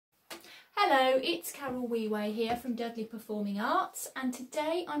Hello, it's Carol Wee-Way here from Dudley Performing Arts, and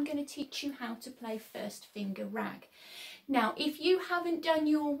today I'm going to teach you how to play First Finger Rag. Now, if you haven't done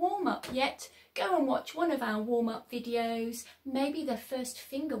your warm-up yet, go and watch one of our warm-up videos, maybe the First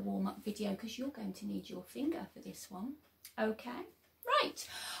Finger warm-up video, because you're going to need your finger for this one. Okay, right.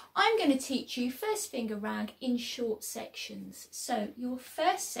 I'm going to teach you First Finger Rag in short sections. So your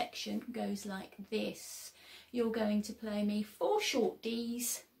first section goes like this. You're going to play me 4 short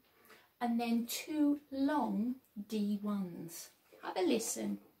Ds and then 2 long D1s. Have a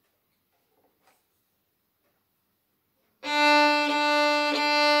listen.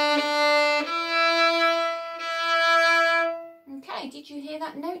 Okay, did you hear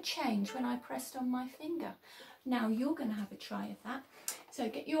that note change when I pressed on my finger? Now you're going to have a try of that. So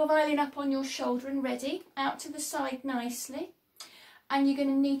get your violin up on your shoulder and ready, out to the side nicely. And you're going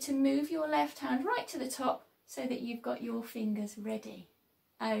to need to move your left hand right to the top so that you've got your fingers ready.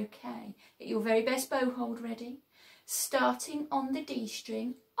 Okay, get your very best bow hold ready. Starting on the D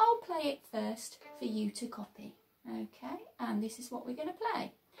string, I'll play it first for you to copy. Okay, and this is what we're going to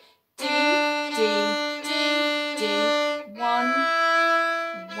play. D, D, D, D, 1,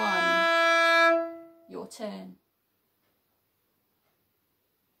 1. Your turn.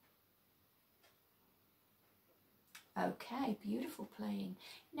 Okay, beautiful playing.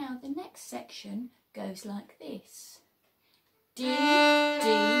 Now the next section goes like this. D, D, D,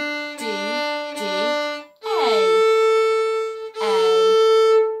 D, A.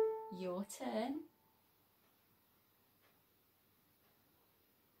 Your turn.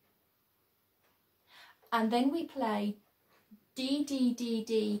 And then we play D, D, D,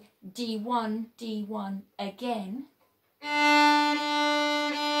 D, D1, D1 again.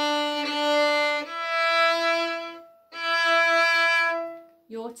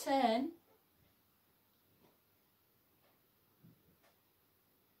 Your turn.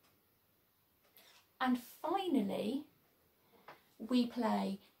 And finally, we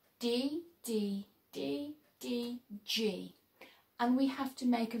play D, D, D, D, G. And we have to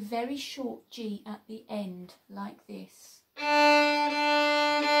make a very short G at the end, like this.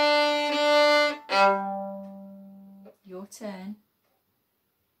 Your turn.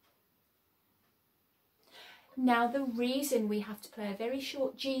 Now the reason we have to play a very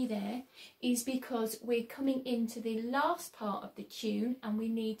short G there is because we're coming into the last part of the tune and we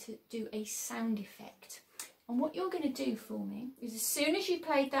need to do a sound effect. And what you're going to do for me is as soon as you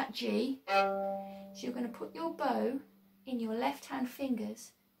played that G, so you're going to put your bow in your left hand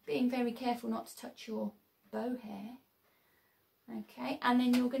fingers, being very careful not to touch your bow hair. Okay, and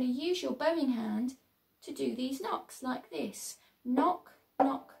then you're going to use your bowing hand to do these knocks like this. Knock,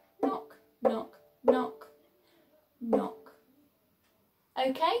 knock, knock, knock, knock, knock.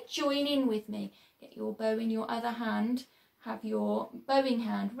 Okay, join in with me. Get your bow in your other hand. Have your bowing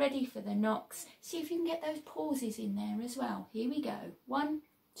hand ready for the knocks. See if you can get those pauses in there as well. Here we go. 1,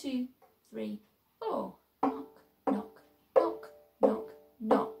 2, 3, 4. Knock, knock, knock, knock,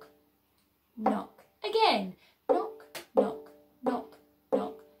 knock, knock. Again. Knock, knock, knock,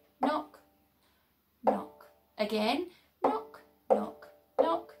 knock, knock, knock. Again. Knock, knock,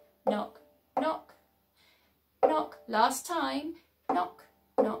 knock, knock, knock, knock. Last time. Knock,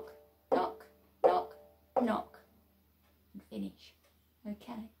 knock, knock, knock, knock. And finish.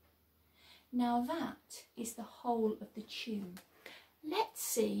 Okay. Now that is the whole of the tune. Let's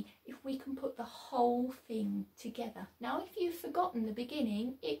see if we can put the whole thing together. Now, if you've forgotten the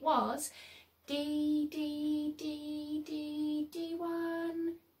beginning, it was D, D, D, D,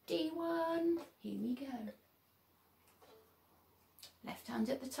 D1, D1. Here we go. Left hand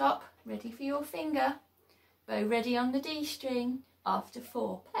at the top, ready for your finger. Bow ready on the D string. After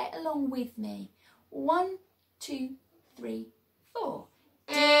 4, play it along with me. 1, 2, 3, 4.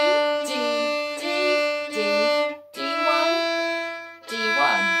 D, D, D, D, D1,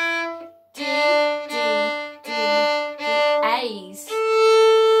 D1, D, D, D, D, A's,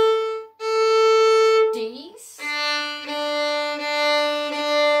 D's,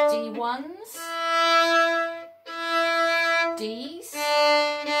 D1s, D's.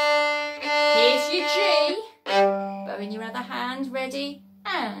 Here's your G. Bow in your other hand, ready,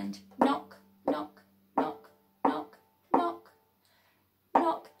 and knock, knock, knock, knock, knock,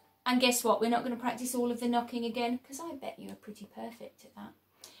 knock. And guess what? We're not going to practice all of the knocking again because I bet you are pretty perfect at that.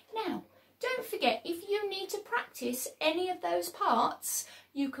 Now, don't forget, if you need to practice any of those parts,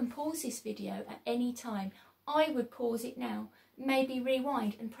 you can pause this video at any time. I would pause it now, maybe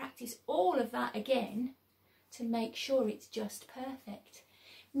rewind and practice all of that again to make sure it's just perfect.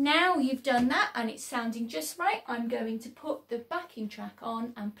 Now you've done that and it's sounding just right, I'm going to put the backing track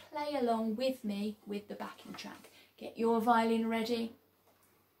on and play along with me with the backing track. Get your violin ready.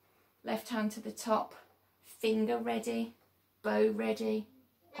 left hand to the top, finger ready, bow ready,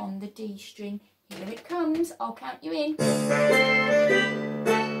 on the D string. Here it comes, I'll count you in. 2,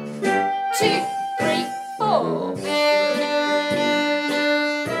 3, 4.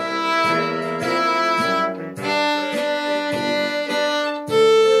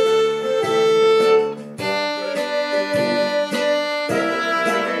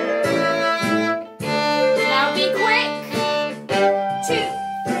 Now be quick. 2,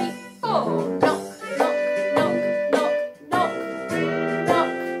 3, 4. Knock, knock, knock, knock, knock, knock.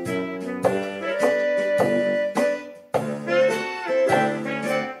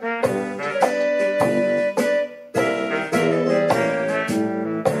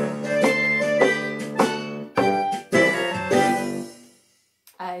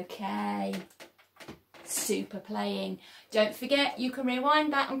 Okay, super playing. Don't forget, you can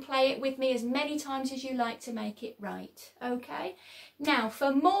rewind that and play it with me as many times as you like to make it right. Okay, now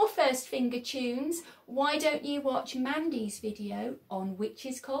for more first finger tunes, why don't you watch Mandy's video on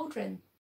Witch's Cauldron?